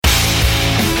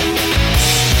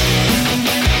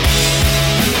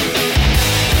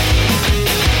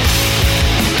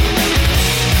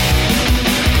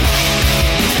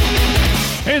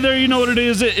know what it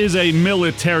is? It is a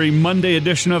Military Monday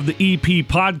edition of the EP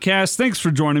podcast. Thanks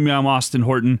for joining me. I'm Austin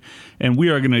Horton, and we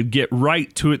are going to get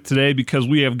right to it today because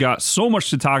we have got so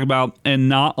much to talk about and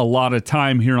not a lot of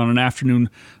time here on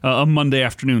a Monday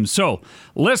afternoon. So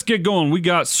let's get going. We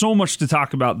got so much to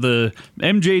talk about. The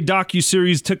MJ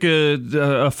docu-series took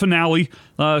a finale,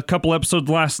 a couple episodes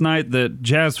last night that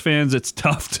Jazz fans, it's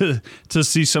tough to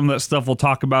see some of that stuff. We'll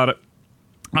talk about it.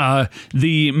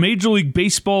 The Major League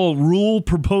Baseball rule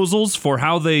proposals for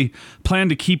how they plan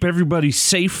to keep everybody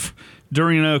safe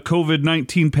during a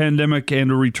COVID-19 pandemic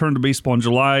and a return to baseball in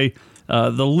July.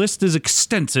 The list is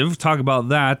extensive. Talk about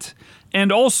that. And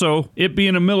also, it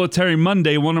being a Military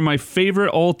Monday, one of my favorite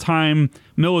all-time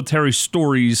military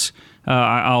stories.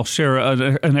 I'll share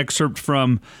an excerpt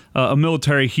from a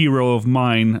military hero of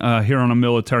mine here on a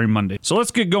Military Monday. So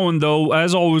let's get going, though.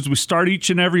 As always, we start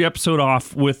each and every episode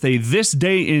off with a This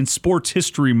Day in Sports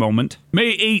History moment.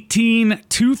 May 18,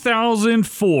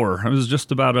 2004. I was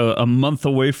just about less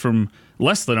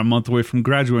than a month away from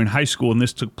graduating high school, and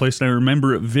this took place, and I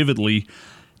remember it vividly.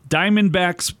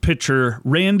 Diamondbacks pitcher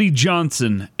Randy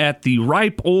Johnson, at the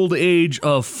ripe old age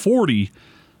of 40,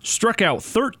 struck out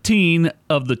 13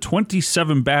 of the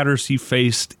 27 batters he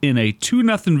faced in a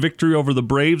 2-0 victory over the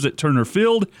Braves at Turner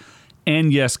Field,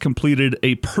 and yes, completed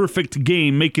a perfect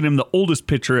game, making him the oldest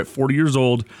pitcher at 40 years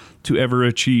old to ever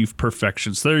achieve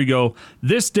perfection. So there you go.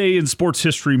 This day in sports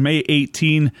history, May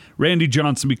 18, Randy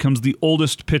Johnson becomes the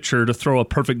oldest pitcher to throw a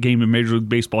perfect game in Major League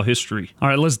Baseball history. All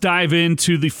right, let's dive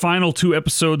into the final two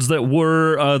episodes that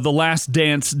were The Last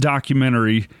Dance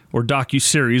documentary, or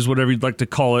docu-series, whatever you'd like to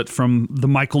call it, from the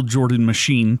Michael Jordan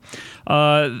machine.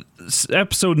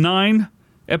 Episode 9,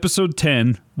 Episode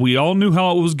 10, we all knew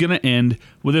how it was going to end.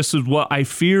 Well, this is what I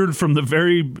feared from the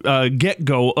very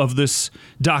get-go of this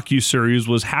docu-series,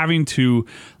 was having to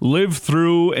live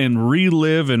through and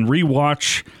relive and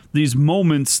rewatch these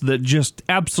moments that just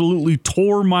absolutely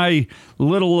tore my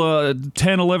little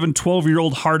 10, 11,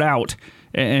 12-year-old heart out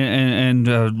and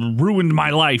ruined my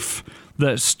life.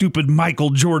 The stupid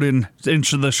Michael Jordan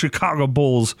into the Chicago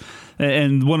Bulls,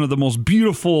 and one of the most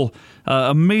beautiful,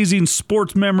 amazing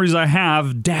sports memories I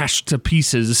have, dashed to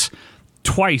pieces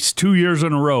twice, 2 years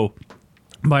in a row,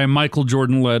 by a Michael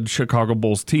Jordan-led Chicago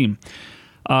Bulls team.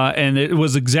 And it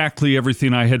was exactly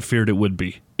everything I had feared it would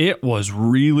be. It was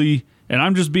really, and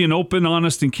I'm just being open,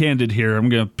 honest, and candid here. I'm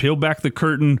going to peel back the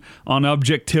curtain on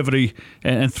objectivity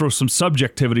and throw some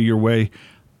subjectivity your way.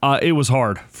 It was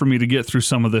hard for me to get through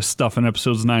some of this stuff in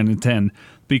episodes 9 and 10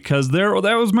 because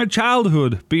that was my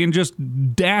childhood, being just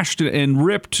dashed and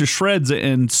ripped to shreds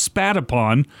and spat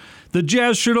upon. The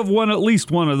Jazz should have won at least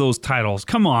one of those titles.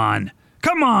 Come on.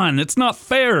 It's not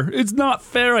fair. It's not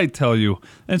fair, I tell you.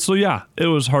 And so, yeah, it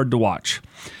was hard to watch.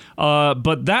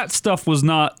 But that stuff was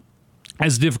not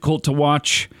as difficult to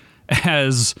watch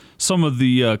as some of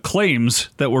the claims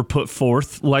that were put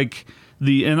forth, like...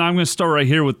 And I'm going to start right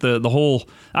here with the whole...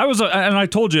 and I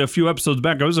told you a few episodes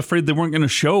back, I was afraid they weren't going to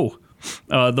show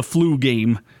the flu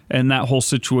game and that whole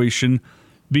situation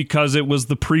because it was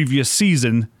the previous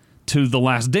season to the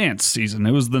Last Dance season.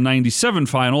 It was the 97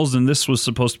 finals, and this was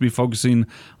supposed to be focusing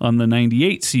on the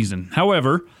 98 season.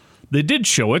 However, they did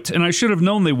show it, and I should have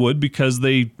known they would because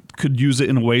they could use it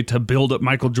in a way to build up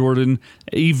Michael Jordan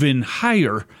even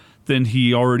higher than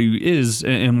he already is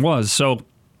and was. So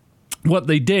what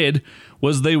they did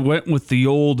was they went with the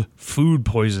old food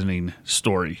poisoning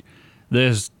story.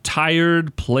 This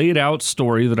tired, played-out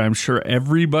story that I'm sure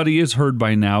everybody has heard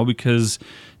by now because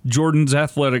Jordan's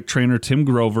athletic trainer, Tim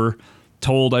Grover,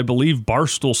 told, I believe,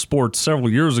 Barstool Sports several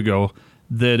years ago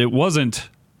that it wasn't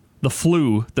the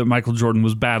flu that Michael Jordan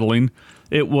was battling.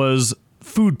 It was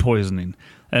food poisoning.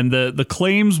 And the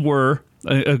claims were,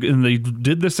 and they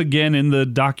did this again in the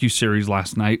docuseries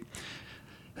last night,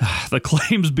 the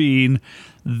claims being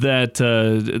that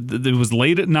it was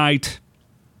late at night,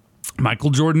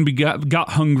 Michael Jordan got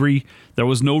hungry, there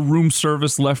was no room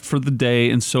service left for the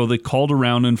day, and so they called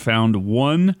around and found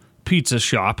one pizza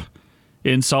shop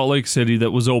in Salt Lake City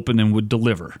that was open and would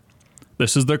deliver.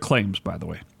 This is their claims, by the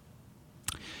way.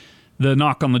 The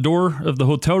knock on the door of the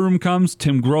hotel room comes.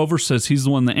 Tim Grover says he's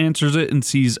the one that answers it and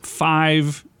sees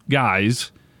 5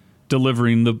 guys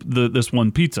delivering this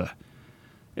one pizza.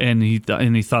 And he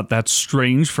thought that's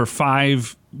strange for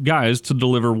 5 guys to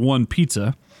deliver one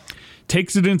pizza.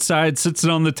 Takes it inside, sits it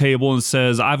on the table, and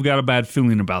says, I've got a bad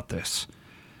feeling about this.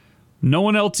 No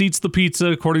one else eats the pizza,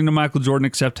 according to Michael Jordan,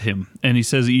 except him. And he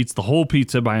says he eats the whole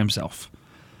pizza by himself.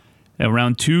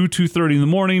 Around 2:30 in the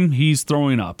morning, he's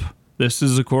throwing up. This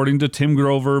is according to Tim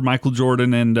Grover, Michael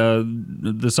Jordan, and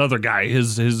this other guy,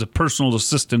 his personal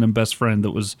assistant and best friend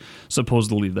that was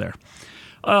supposedly there.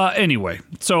 Anyway,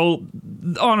 so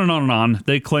on and on and on.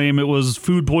 They claim it was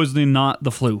food poisoning, not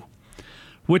the flu,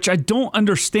 which I don't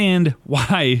understand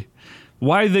why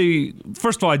they...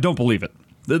 First of all, I don't believe it.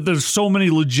 There's so many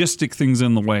logistic things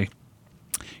in the way.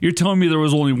 You're telling me there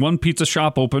was only one pizza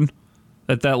shop open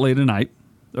at that late at night,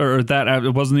 or that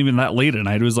it wasn't even that late at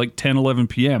night. It was like 10, 11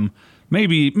 p.m.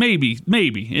 Maybe in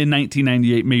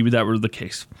 1998, maybe that were the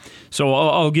case. So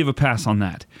I'll give a pass on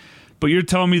that. But you're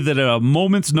telling me that at a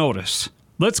moment's notice,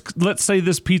 let's say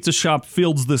this pizza shop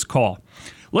fields this call.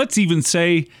 Let's even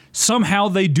say somehow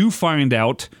they do find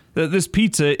out that this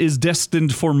pizza is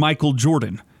destined for Michael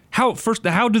Jordan. How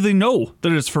do they know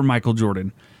that it's for Michael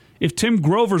Jordan? If Tim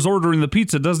Grover's ordering the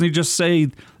pizza, doesn't he just say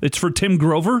it's for Tim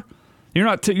Grover?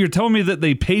 You're telling me that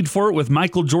they paid for it with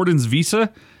Michael Jordan's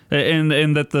Visa, and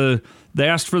that they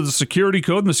asked for the security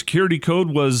code, and the security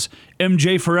code was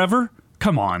MJ Forever?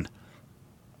 Come on.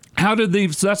 How did they?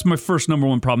 So that's my first number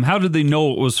one problem. How did they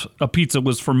know a pizza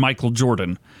was for Michael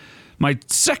Jordan? My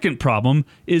second problem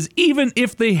is, even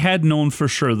if they had known for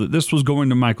sure that this was going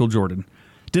to Michael Jordan,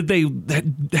 did they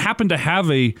happen to have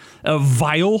a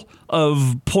vial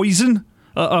of poison,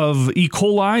 of E.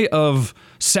 coli, of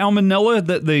salmonella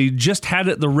that they just had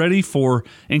at the ready for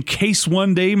in case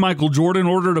one day Michael Jordan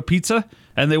ordered a pizza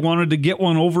and they wanted to get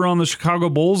one over on the Chicago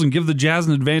Bulls and give the Jazz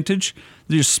an advantage?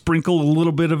 They just sprinkle a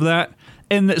little bit of that.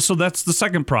 And so that's the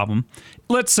second problem.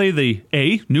 Let's say they,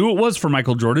 A, knew it was for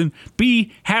Michael Jordan,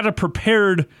 B, had a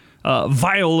prepared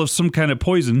vial of some kind of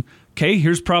poison. Okay,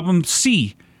 here's problem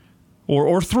C,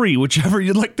 or 3, whichever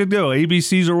you'd like to do, A, B,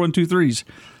 C's, or 1, 2, 3's.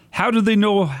 How did they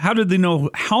know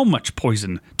how much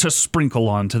poison to sprinkle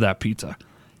onto that pizza?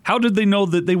 How did they know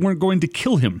that they weren't going to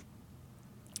kill him?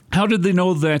 How did they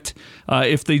know that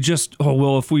if they just,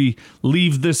 if we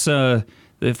leave this,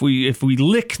 if we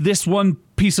lick this one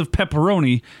piece of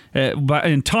pepperoni,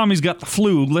 and Tommy's got the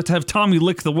flu, let's have Tommy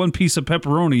lick the one piece of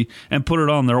pepperoni and put it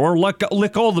on there, or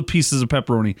lick all the pieces of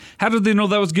pepperoni. How did they know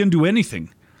that was going to do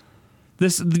anything?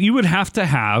 You would have to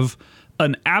have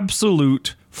an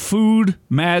absolute food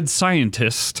mad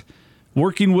scientist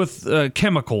working with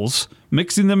chemicals,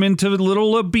 mixing them into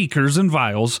little beakers and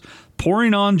vials,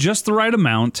 pouring on just the right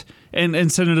amount,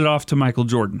 and sending it off to Michael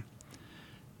Jordan.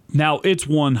 Now, it's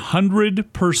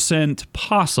 100%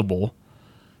 possible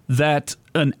that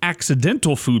an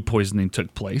accidental food poisoning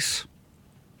took place,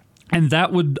 and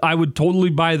I would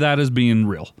totally buy that as being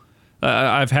real.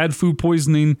 I've had food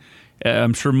poisoning.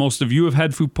 I'm sure most of you have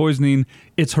had food poisoning.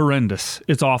 It's horrendous.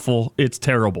 It's awful. It's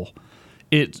terrible.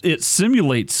 It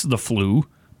simulates the flu,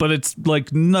 but it's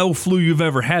like no flu you've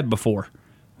ever had before.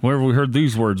 Where have we heard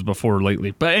these words before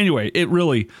lately? But anyway, it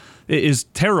is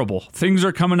terrible. Things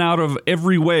are coming out of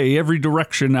every way, every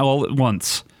direction all at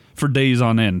once for days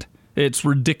on end. It's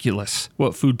ridiculous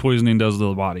what food poisoning does to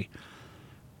the body.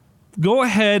 Go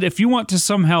ahead, if you want to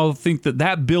somehow think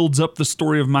that builds up the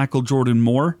story of Michael Jordan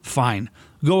more, fine.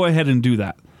 Go ahead and do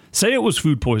that. Say it was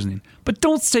food poisoning, but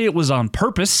don't say it was on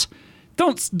purpose.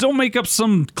 Don't make up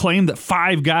some claim that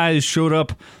 5 guys showed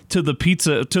up to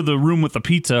the room with the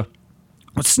pizza,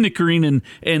 snickering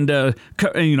and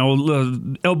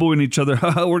elbowing each other.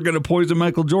 We're going to poison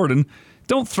Michael Jordan.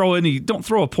 Don't throw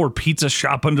a poor pizza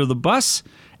shop under the bus.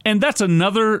 And that's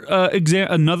another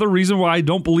reason why I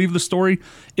don't believe the story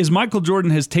is Michael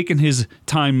Jordan has taken his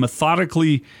time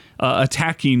methodically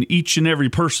attacking each and every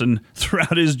person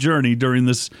throughout his journey during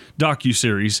this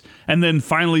docu-series. And then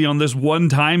finally on this one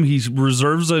time, he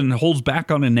reserves and holds back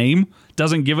on a name,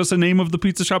 doesn't give us a name of the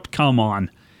pizza shop. Come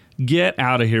on, get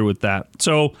out of here with that.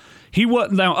 So he was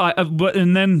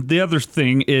and then the other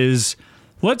thing is,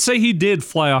 let's say he did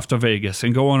fly off to Vegas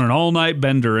and go on an all-night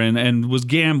bender and was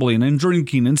gambling and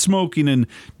drinking and smoking and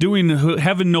doing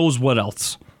heaven knows what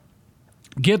else.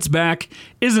 Gets back,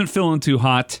 isn't feeling too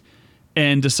hot,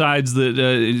 and decides that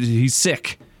he's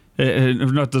sick.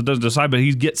 Doesn't decide, but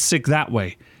he gets sick that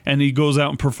way. And he goes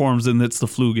out and performs, and it's the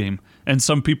flu game. And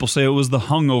some people say it was the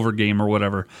hungover game or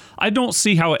whatever. I don't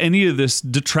see how any of this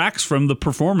detracts from the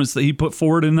performance that he put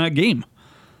forward in that game.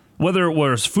 Whether it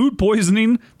was food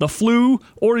poisoning, the flu,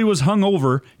 or he was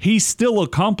hungover, he still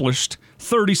accomplished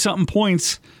 30-something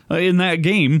points in that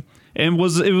game, and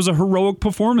it was a heroic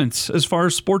performance as far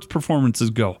as sports performances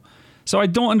go. So I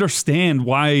don't understand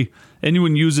why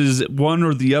anyone uses one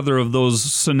or the other of those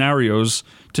scenarios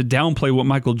to downplay what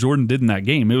Michael Jordan did in that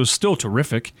game. It was still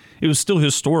terrific. It was still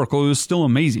historical. It was still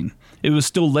amazing. It was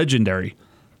still legendary.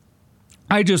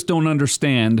 I just don't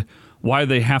understand why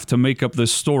they have to make up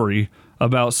this story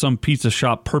about some pizza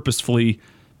shop purposefully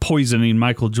poisoning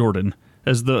Michael Jordan.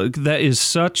 It's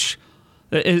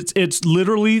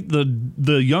literally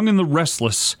the young and the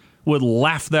restless would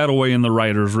laugh that away in the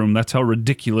writer's room. That's how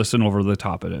ridiculous and over the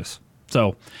top it is.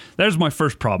 So there's my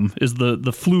first problem, is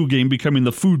the flu game becoming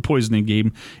the food poisoning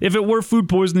game. If it were food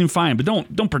poisoning, fine, but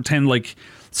don't pretend like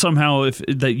somehow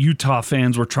that Utah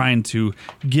fans were trying to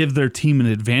give their team an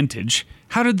advantage.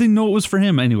 How did they know it was for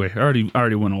him? Anyway, I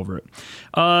already went over it.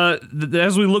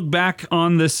 As we look back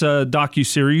on this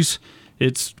docu-series,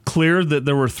 it's clear that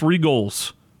there were 3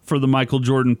 goals for the Michael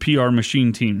Jordan PR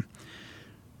machine team.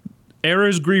 Air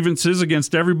his grievances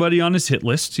against everybody on his hit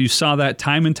list. You saw that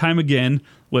time and time again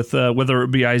with whether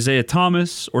it be Isaiah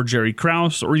Thomas or Jerry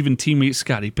Krause or even teammate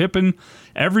Scottie Pippen.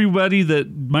 Everybody that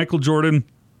Michael Jordan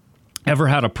ever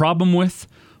had a problem with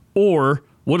or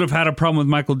would have had a problem with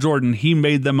Michael Jordan, he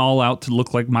made them all out to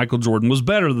look like Michael Jordan was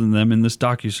better than them in this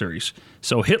docuseries.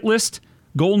 So hit list,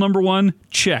 goal number 1,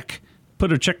 check.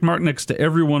 Put a check mark next to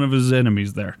every one of his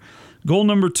enemies there. Goal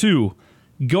number 2,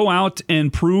 go out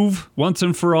and prove once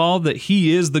and for all that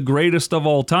he is the greatest of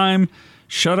all time.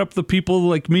 Shut up the people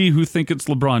like me who think it's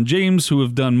LeBron James, who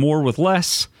have done more with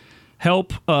less,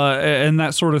 help, and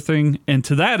that sort of thing. And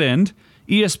to that end,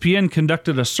 ESPN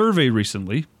conducted a survey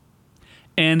recently,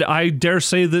 and I dare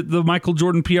say that the Michael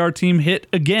Jordan PR team hit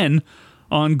again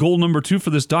on goal number 2 for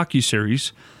this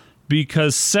docuseries,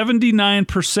 because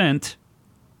 79%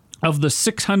 of the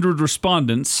 600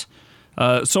 respondents.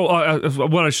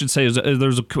 What I should say is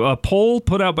there's a poll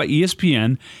put out by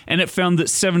ESPN, and it found that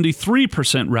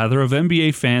 73% rather of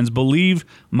NBA fans believe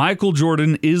Michael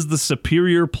Jordan is the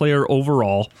superior player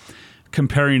overall,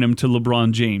 comparing him to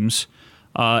LeBron James.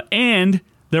 And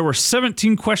there were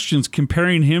 17 questions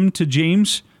comparing him to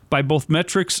James by both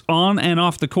metrics on and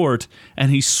off the court,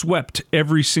 and he swept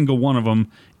every single one of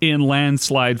them in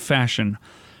landslide fashion.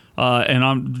 And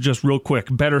I'm just real quick,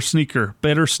 better sneaker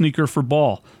for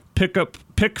ball.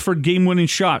 Pick for game-winning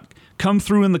shot, come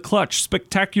through in the clutch,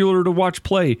 spectacular to watch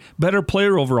play, better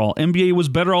player overall. NBA was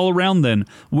better all around then.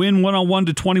 Win 1-on-1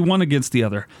 to 21 against the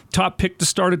other. Top pick to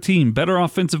start a team, better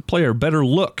offensive player, better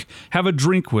look, have a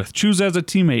drink with, choose as a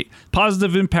teammate,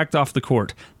 positive impact off the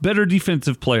court, better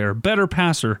defensive player, better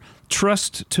passer,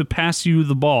 trust to pass you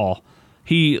the ball.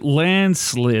 He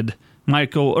landslid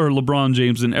Michael or LeBron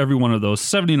James in every one of those.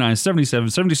 79, 77,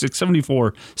 76,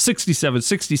 74, 67,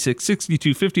 66,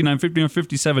 62, 59, 51,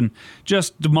 57.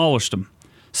 Just demolished them.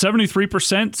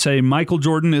 73% say Michael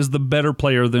Jordan is the better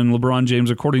player than LeBron James,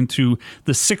 according to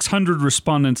the 600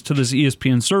 respondents to this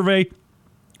ESPN survey.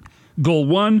 Goal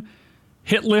 1,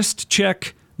 hit list,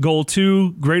 check. Goal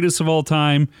 2, greatest of all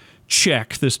time,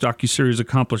 check. This docuseries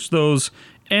accomplished those.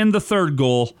 And the third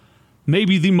goal,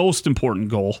 maybe the most important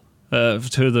goal,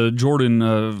 to the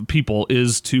Jordan people,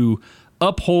 is to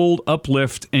uphold,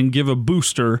 uplift, and give a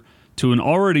booster to an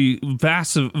already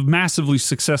massively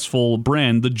successful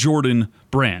brand, the Jordan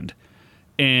brand.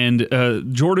 And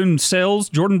Jordan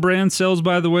brand sales,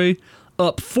 by the way,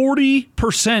 up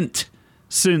 40%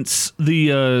 since the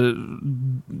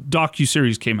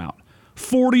docuseries came out.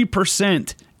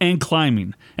 40% and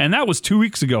climbing. And that was 2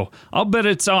 weeks ago. I'll bet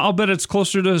it's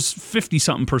closer to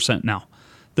 50-something% now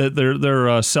that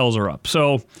their sales are up.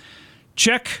 So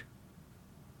check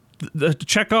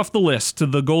off the list to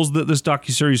the goals that this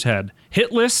docuseries had.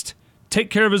 Hit list, take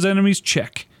care of his enemies,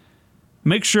 check.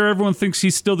 Make sure everyone thinks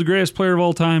he's still the greatest player of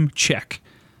all time, check.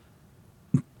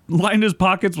 Line his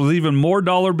pockets with even more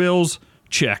dollar bills,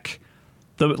 check.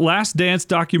 The Last Dance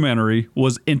documentary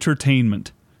was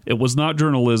entertainment. It was not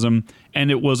journalism, and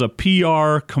it was a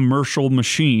PR commercial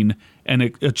machine, and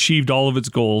it achieved all of its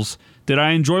goals. Did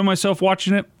I enjoy myself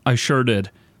watching it? I sure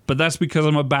did. But that's because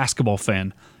I'm a basketball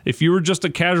fan. If you were just a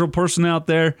casual person out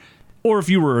there, or if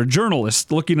you were a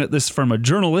journalist looking at this from a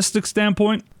journalistic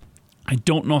standpoint, I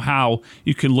don't know how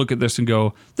you can look at this and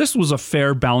go, this was a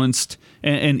fair, balanced,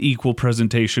 and equal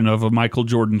presentation of a Michael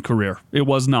Jordan career. It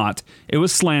was not. It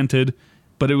was slanted,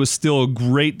 but it was still a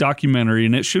great documentary,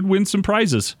 and it should win some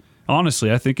prizes.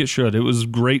 Honestly, I think it should. It was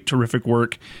great, terrific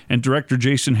work. And director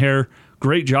Jason Hare,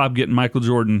 great job getting Michael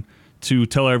Jordan to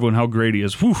tell everyone how great he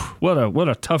is. Whew, what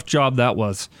a tough job that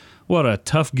was. What a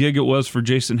tough gig it was for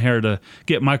Jason Hare to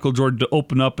get Michael Jordan to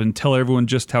open up and tell everyone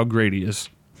just how great he is.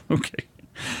 Okay.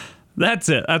 That's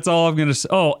it. That's all I'm going to say.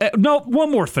 Oh, no, one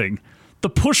more thing. The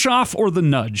push-off or the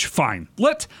nudge, fine.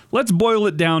 Let's boil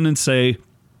it down and say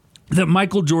that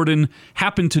Michael Jordan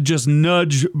happened to just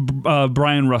nudge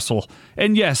Brian Russell.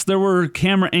 And yes, there were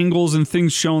camera angles and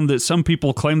things shown that some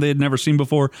people claim they had never seen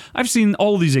before. I've seen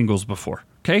all these angles before,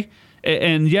 okay?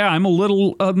 And yeah, I'm a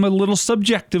little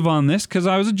subjective on this because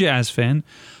I was a Jazz fan.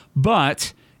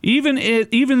 But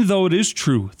even though it is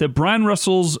true that Brian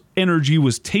Russell's energy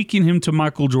was taking him to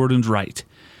Michael Jordan's right,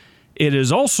 It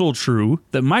is also true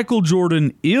that Michael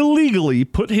Jordan illegally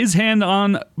put his hand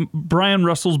on Brian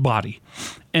Russell's body.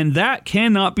 And that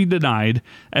cannot be denied,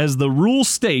 as the rule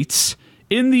states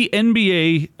in the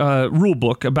NBA rule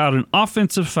book about an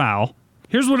offensive foul.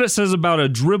 Here's what it says about a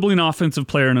dribbling offensive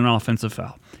player in an offensive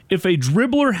foul. If a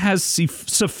dribbler has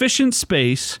sufficient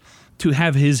space to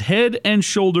have his head and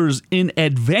shoulders in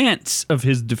advance of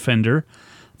his defender,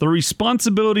 the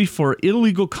responsibility for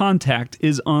illegal contact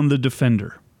is on the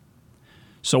defender.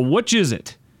 So which is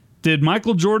it? Did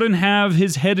Michael Jordan have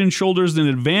his head and shoulders in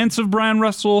advance of Brian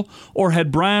Russell, or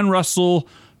had Brian Russell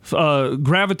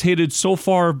gravitated so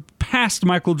far past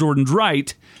Michael Jordan's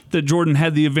right that Jordan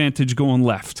had the advantage going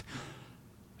left?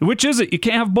 Which is it? You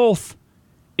can't have both.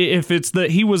 If it's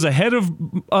that he was ahead of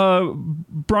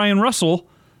Brian Russell,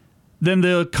 then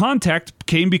the contact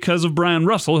came because of Brian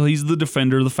Russell. He's the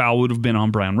defender. The foul would have been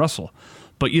on Brian Russell.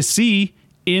 But you see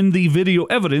in the video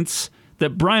evidence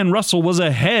that Brian Russell was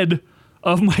ahead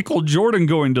of Michael Jordan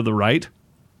going to the right.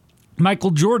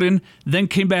 Michael Jordan then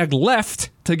came back left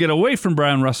to get away from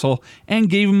Brian Russell and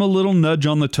gave him a little nudge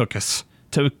on the tuchus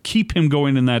to keep him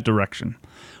going in that direction.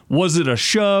 Was it a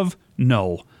shove?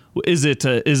 No. Is it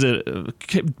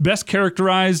best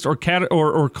characterized or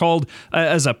called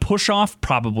as a push-off?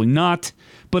 Probably not.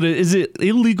 But is it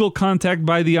illegal contact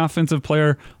by the offensive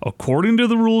player? According to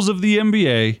the rules of the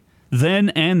NBA, then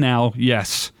and now,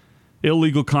 yes.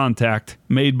 Illegal contact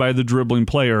made by the dribbling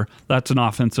player, that's an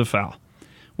offensive foul.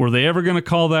 Were they ever going to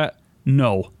call that?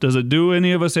 No. Does it do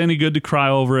any of us any good to cry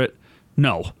over it?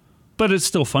 No. But it's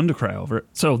still fun to cry over it.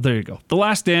 So there you go. The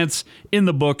Last Dance in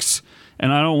the books,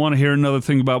 and I don't want to hear another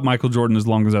thing about Michael Jordan as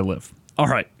long as I live. All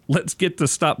right, let's get to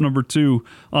stop number 2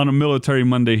 on a Military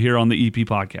Monday here on the EP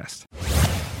podcast.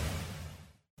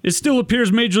 It still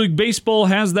appears Major League Baseball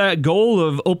has that goal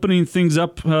of opening things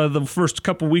up the first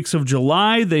couple weeks of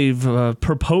July. They've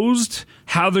proposed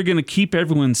how they're going to keep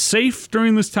everyone safe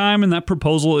during this time, and that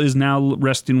proposal is now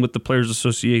resting with the Players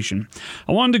Association.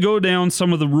 I wanted to go down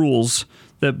some of the rules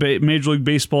that Major League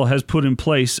Baseball has put in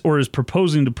place or is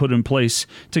proposing to put in place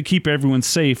to keep everyone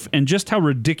safe, and just how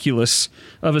ridiculous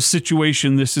of a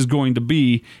situation this is going to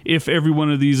be if every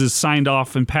one of these is signed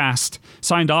off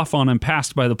on and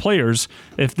passed by the players.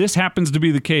 If this happens to be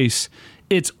the case,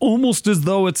 it's almost as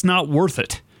though it's not worth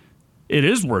it. It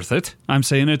is worth it. I'm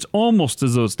saying it's almost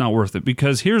as though it's not worth it,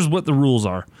 because here's what the rules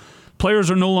are.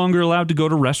 Players are no longer allowed to go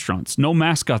to restaurants. No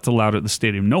mascots allowed at the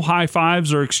stadium. No high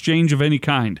fives or exchange of any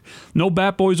kind. No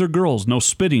bat boys or girls. No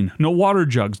spitting. No water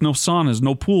jugs. No saunas.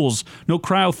 No pools. No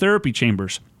cryotherapy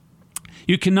chambers.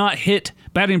 You cannot hit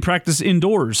batting practice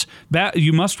indoors.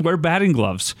 You must wear batting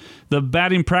gloves. The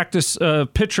batting practice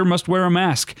pitcher must wear a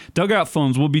mask. Dugout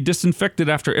phones will be disinfected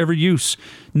after every use.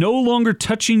 No longer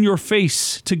touching your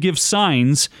face to give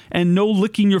signs, and no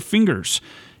licking your fingers.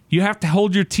 You have to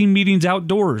hold your team meetings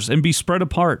outdoors and be spread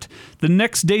apart. The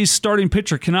next day's starting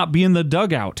pitcher cannot be in the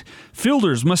dugout.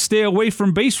 Fielders must stay away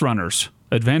from base runners.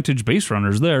 Advantage base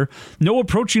runners there. No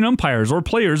approaching umpires or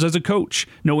players as a coach.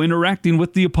 No interacting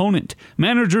with the opponent.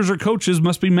 Managers or coaches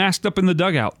must be masked up in the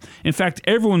dugout. In fact,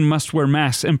 everyone must wear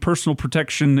masks and personal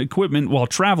protection equipment while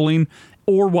traveling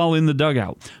or while in the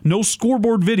dugout. No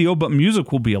scoreboard video, but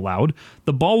music will be allowed.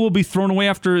 The ball will be thrown away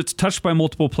after it's touched by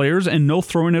multiple players, and no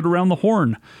throwing it around the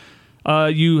horn.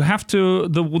 You have to,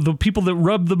 the people that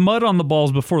rub the mud on the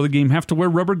balls before the game have to wear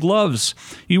rubber gloves.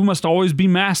 You must always be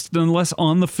masked unless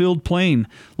on the field playing.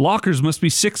 Lockers must be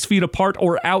 6 feet apart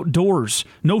or outdoors.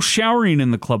 No showering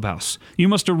in the clubhouse. You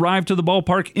must arrive to the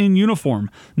ballpark in uniform.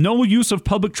 No use of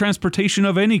public transportation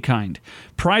of any kind.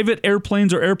 Private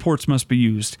airplanes or airports must be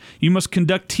used. You must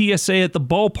conduct TSA at the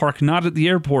ballpark, not at the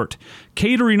airport.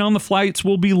 Catering on the flights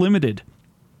will be limited.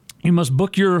 You must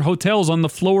book your hotels on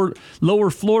the lower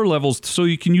floor levels so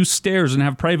you can use stairs and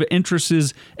have private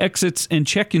entrances, exits, and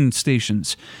check-in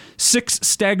stations. 6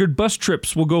 staggered bus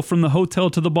trips will go from the hotel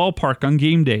to the ballpark on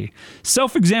game day.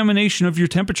 Self-examination of your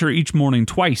temperature each morning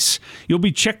twice. You'll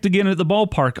be checked again at the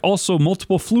ballpark. Also,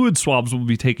 multiple fluid swabs will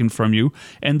be taken from you,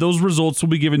 and those results will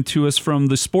be given to us from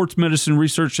the Sports Medicine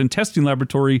Research and Testing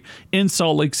Laboratory in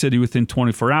Salt Lake City within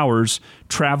 24 hours,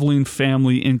 traveling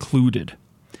family included.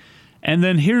 And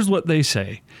then here's what they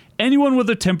say. Anyone with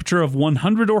a temperature of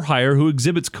 100 or higher who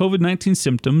exhibits COVID-19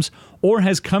 symptoms or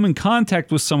has come in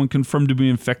contact with someone confirmed to be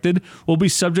infected will be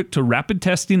subject to rapid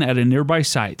testing at a nearby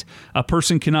site. A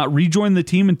person cannot rejoin the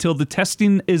team until the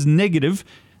testing is negative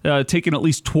taken at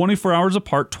least 24 hours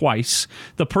apart twice.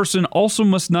 The person also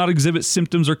must not exhibit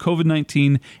symptoms or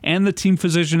COVID-19, and the team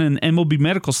physician and MLB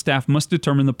medical staff must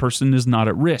determine the person is not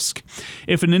at risk.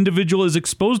 If an individual is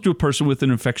exposed to a person with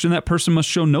an infection, that person must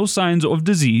show no signs of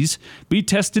disease, be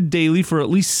tested daily for at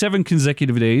least 7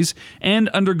 consecutive days, and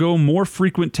undergo more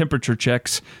frequent temperature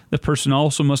checks. The person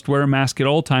also must wear a mask at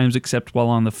all times except while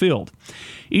on the field.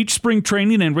 Each spring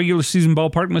training and regular season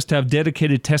ballpark must have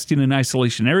dedicated testing and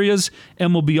isolation areas.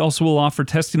 MLB also will offer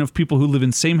testing of people who live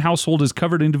in same household as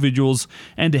covered individuals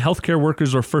and to healthcare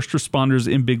workers or first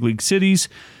responders in big league cities.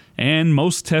 And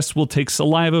most tests will take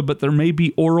saliva, but there may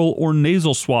be oral or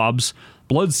nasal swabs.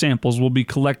 Blood samples will be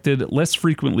collected less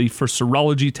frequently for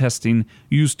serology testing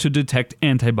used to detect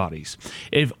antibodies.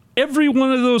 If every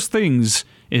one of those things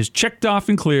is checked off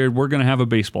and cleared, we're going to have a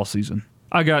baseball season.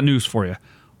 I got news for you.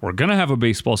 We're going to have a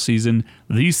baseball season.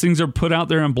 These things are put out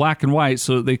there in black and white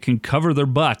so that they can cover their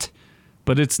butt,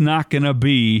 but it's not going to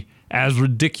be as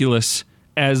ridiculous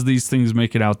as these things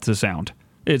make it out to sound.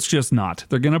 It's just not.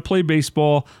 They're going to play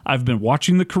baseball. I've been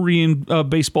watching the Korean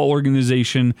baseball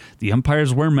organization. The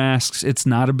umpires wear masks. It's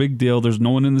not a big deal. There's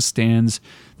no one in the stands.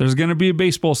 There's going to be a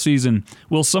baseball season.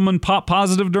 Will someone pop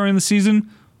positive during the season?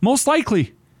 Most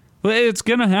likely. It's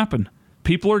going to happen.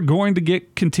 People are going to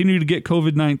continue to get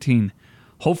COVID-19.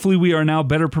 Hopefully we are now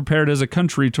better prepared as a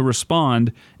country to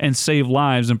respond and save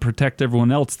lives and protect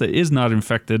everyone else that is not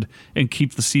infected and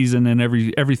keep the season and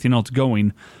everything else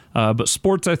going. But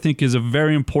sports, I think, is a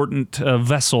very important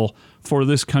vessel for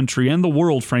this country and the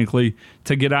world, frankly,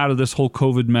 to get out of this whole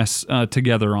COVID mess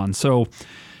together on. So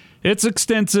it's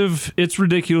extensive, it's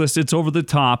ridiculous, it's over the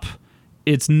top,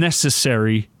 it's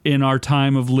necessary in our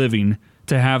time of living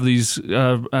to have these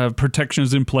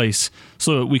protections in place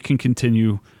so that we can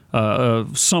continue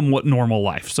somewhat normal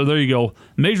life. So there you go.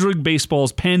 Major League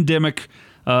Baseball's pandemic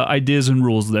ideas and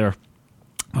rules there.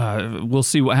 We'll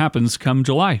see what happens come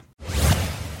July.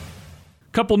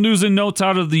 Couple news and notes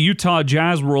out of the Utah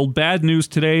Jazz world. Bad news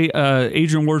today.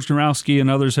 Adrian Wojnarowski and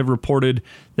others have reported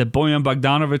that Bojan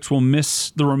Bogdanovic will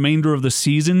miss the remainder of the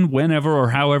season, whenever or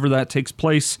however that takes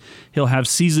place. He'll have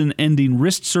season-ending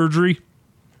wrist surgery.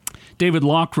 David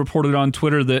Locke reported on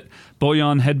Twitter that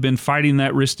Bojan had been fighting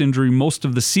that wrist injury most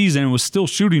of the season and was still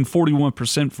shooting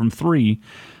 41% from three,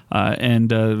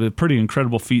 and a pretty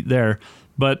incredible feat there.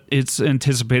 But it's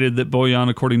anticipated that Bojan,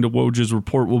 according to Woj's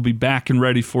report, will be back and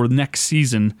ready for next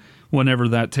season whenever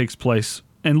that takes place.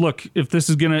 And look, if this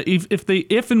is gonna,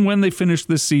 if and when they finish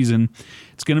this season,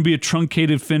 it's gonna be a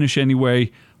truncated finish anyway.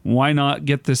 Why not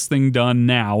get this thing done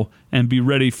now and be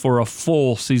ready for a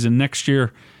full season next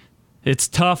year? It's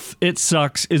tough, it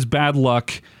sucks, it's bad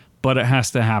luck, but it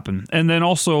has to happen. And then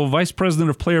also, Vice President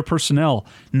of Player Personnel,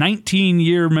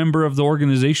 19-year member of the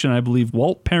organization, I believe,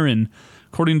 Walt Perrin,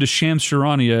 according to Shams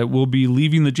Charania, will be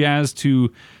leaving the Jazz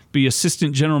to be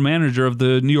assistant general manager of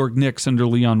the New York Knicks under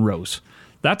Leon Rose.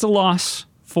 That's a loss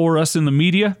for us in the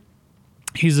media.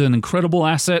 He's an incredible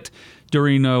asset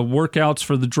during workouts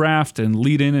for the draft and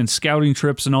lead-in and scouting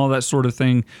trips and all that sort of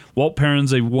thing. Walt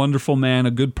Perrin's a wonderful man,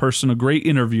 a good person, a great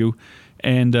interview,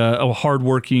 and a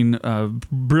hardworking,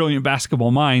 brilliant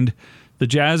basketball mind. The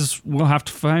Jazz will have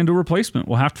to find a replacement.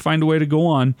 We'll have to find a way to go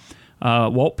on.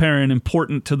 Walt Perrin,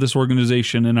 important to this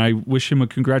organization, and I wish him a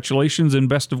congratulations and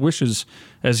best of wishes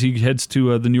as he heads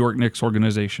to the New York Knicks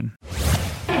organization.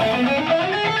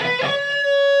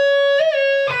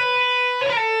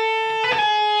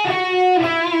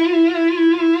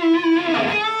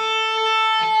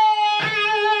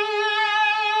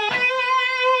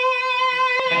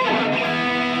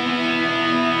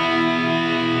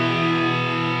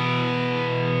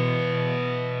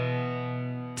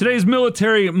 Today's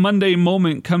Military Monday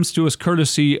moment comes to us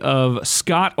courtesy of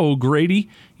Scott O'Grady.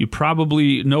 You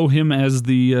probably know him as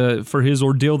for his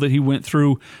ordeal that he went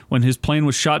through when his plane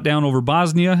was shot down over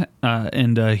Bosnia,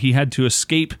 and he had to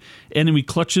escape enemy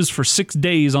clutches for 6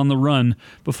 days on the run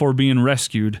before being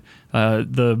rescued.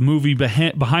 The movie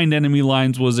Behind Enemy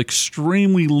Lines was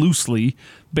extremely loosely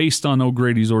based on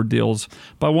O'Grady's ordeals.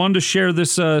 But I wanted to share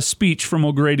this speech from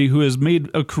O'Grady, who has made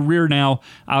a career now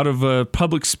out of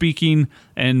public speaking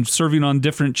and serving on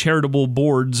different charitable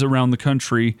boards around the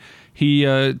country. He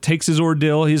takes his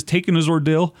ordeal, he's taken his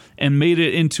ordeal and made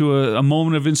it into a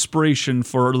moment of inspiration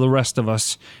for the rest of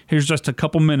us. Here's just a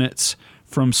couple minutes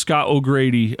from Scott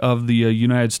O'Grady of the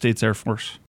United States Air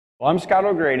Force. Well, I'm Scott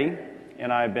O'Grady,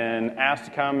 and I've been asked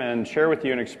to come and share with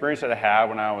you an experience that I had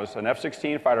when I was an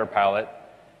F-16 fighter pilot,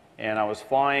 and I was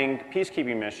flying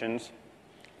peacekeeping missions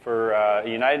for a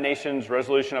United Nations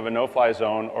resolution of a no-fly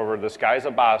zone over the skies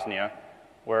of Bosnia,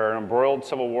 where an embroiled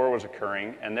civil war was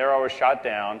occurring, and there I was shot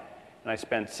down, and I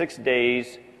spent 6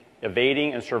 days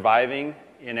evading and surviving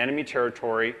in enemy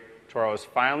territory to where I was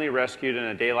finally rescued in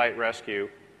a daylight rescue.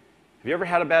 Have you ever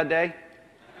had a bad day?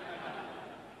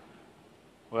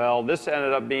 Well, this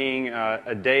ended up being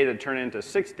a day that turned into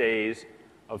 6 days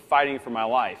of fighting for my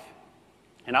life.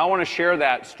 And I want to share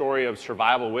that story of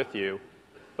survival with you.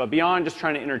 But beyond just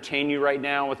trying to entertain you right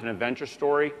now with an adventure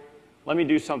story, let me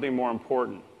do something more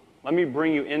important. Let me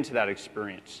bring you into that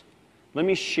experience. Let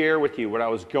me share with you what I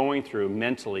was going through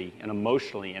mentally and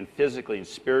emotionally and physically and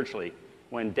spiritually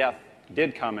when death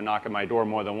did come and knock at my door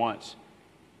more than once.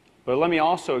 But let me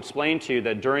also explain to you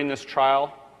that during this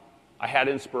trial, I had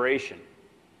inspiration.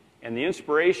 And the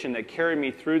inspiration that carried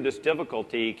me through this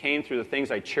difficulty came through the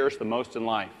things I cherish the most in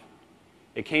life.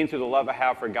 It came through the love I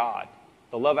have for God,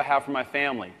 the love I have for my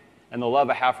family, and the love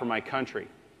I have for my country.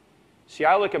 See,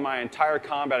 I look at my entire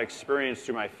combat experience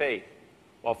through my faith.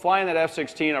 While flying that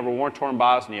F-16 over war-torn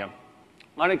Bosnia,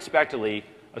 unexpectedly,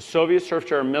 a Soviet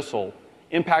surface-to-air missile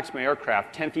impacts my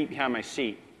aircraft 10 feet behind my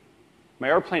seat. My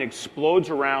airplane explodes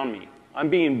around me. I'm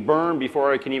being burned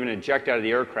before I can even eject out of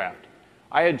the aircraft.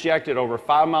 I ejected over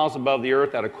 5 miles above the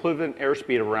earth at equivalent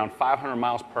airspeed of around 500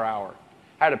 miles per hour.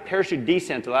 I had a parachute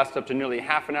descent that lasted up to nearly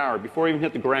half an hour. Before I even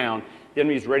hit the ground, the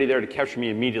enemy was ready there to capture me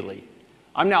immediately.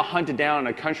 I'm now hunted down in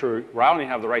a country where I don't even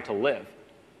have the right to live.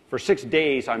 For 6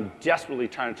 days, I'm desperately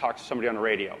trying to talk to somebody on the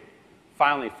radio.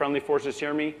 Finally, friendly forces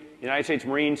hear me. The United States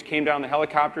Marines came down in the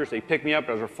helicopters. They picked me up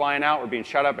as we're flying out. We're being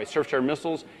shot at by surface-to-air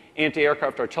missiles,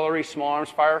 anti-aircraft artillery, small arms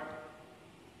fire.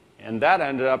 And that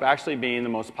ended up actually being the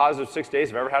most positive 6 days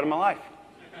I've ever had in my life.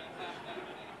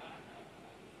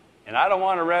 And I don't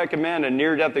want to recommend a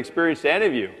near-death experience to any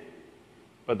of you.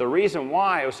 But the reason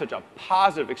why it was such a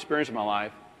positive experience in my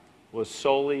life was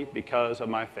solely because of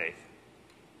my faith.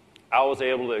 I was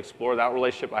able to explore that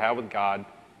relationship I have with God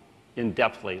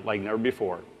in-depthly like never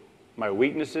before. My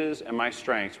weaknesses and my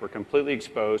strengths were completely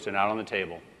exposed and out on the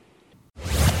table.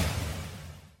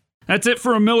 That's it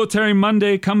for a Military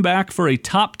Monday. Come back for a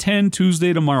Top 10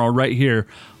 Tuesday tomorrow right here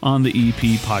on the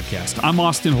EP Podcast. I'm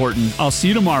Austin Horton. I'll see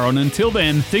you tomorrow. And until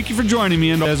then, thank you for joining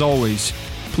me. And as always,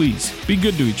 please be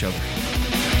good to each other.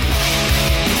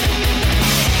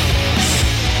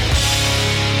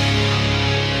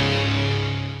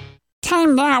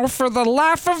 Time now for the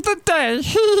laugh of the day.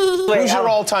 Who's your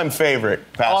all-time favorite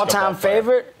basketball All-time player?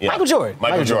 favorite? Yeah. Michael Jordan.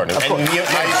 Michael Jordan. Of And course. I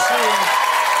assume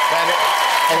that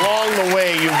along the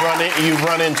way you've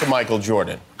run into Michael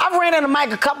Jordan. I've ran into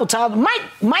Mike a couple times.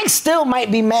 Mike still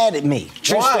might be mad at me.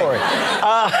 True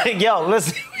Why? story. Yo,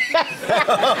 listen.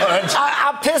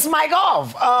 I pissed Mike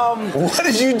off. What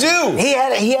did you do? He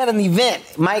had an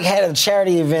event. Mike had a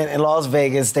charity event in Las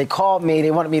Vegas. They called me.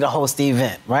 They wanted me to host the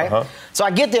event, right? Uh-huh. So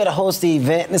I get there to host the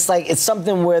event, and it's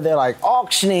something where they're like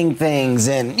auctioning things,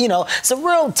 and it's a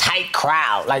real tight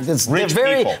crowd. Like they're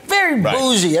very people. very Right.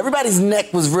 bougie. Everybody's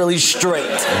neck was really straight.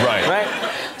 Right.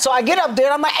 So I get up there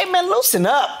and I'm like, hey man, loosen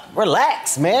up,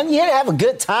 relax, man. You have a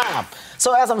good time.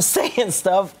 So as I'm saying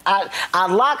stuff, I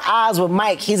lock eyes with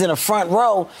Mike. He's in the front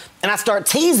row, and I start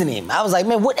teasing him. I was like,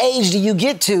 man, what age do you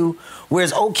get to where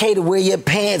it's okay to wear your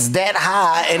pants that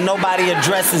high and nobody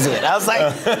addresses it? I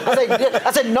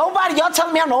said, nobody. Y'all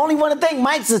telling me I'm the only one that think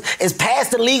Mike's is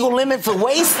past the legal limit for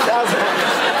waist?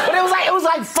 But it was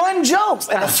like fun jokes.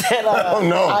 And I said, oh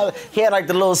no. He had like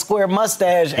the little square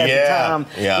mustache at the time.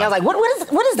 Yeah. And I was like,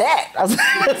 what is that? I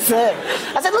said,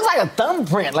 it looks like a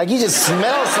thumbprint. Like you just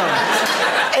smell something.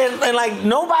 And like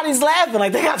nobody's laughing.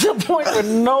 Like they got to the point where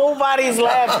nobody's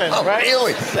laughing, right?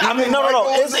 Really? I mean,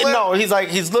 no.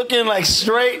 He's looking like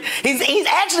straight. He's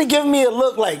actually giving me a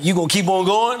look like you gonna keep on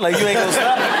going, like you ain't gonna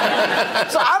stop.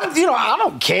 So I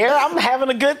don't care. I'm having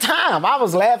a good time. I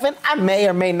was laughing. I may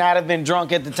or may not have been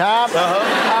drunk at the time.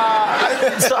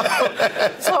 So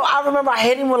I remember I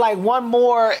hit him with like one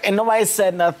more, and nobody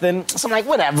said nothing. So I'm like,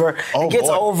 whatever. It gets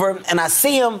over, and I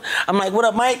see him. I'm like, what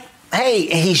up, Mike? Hey,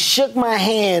 and he shook my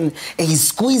hand and he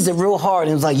squeezed it real hard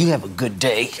and was like, you have a good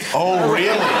day. Oh, really?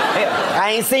 Yeah,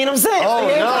 I ain't seen him since. Oh,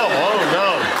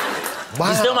 no. Wow.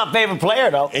 He's still my favorite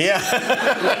player, though.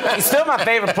 Yeah. He's still my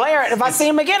favorite player. And if I see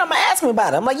him again, I'm going to ask him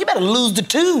about it. I'm like, you better lose the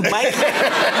tube, Mike.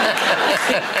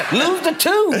 Lose the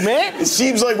tube, man. It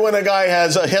seems like when a guy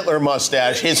has a Hitler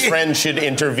mustache, his friend should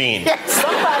intervene. Yeah,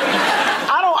 somebody.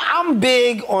 I'm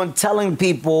big on telling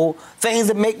people things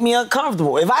that make me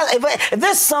uncomfortable. If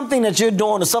there's something that you're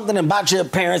doing or something about your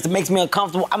appearance that makes me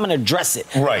uncomfortable, I'm gonna address it.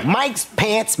 Right. Mike's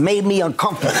pants made me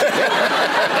uncomfortable.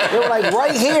 They were like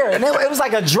right here, and it was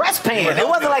like a dress pant. It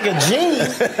wasn't like a jean.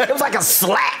 It was like a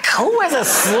slack. Who wears a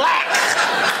slack?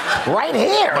 Right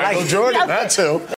here. Michael Jordan, that too.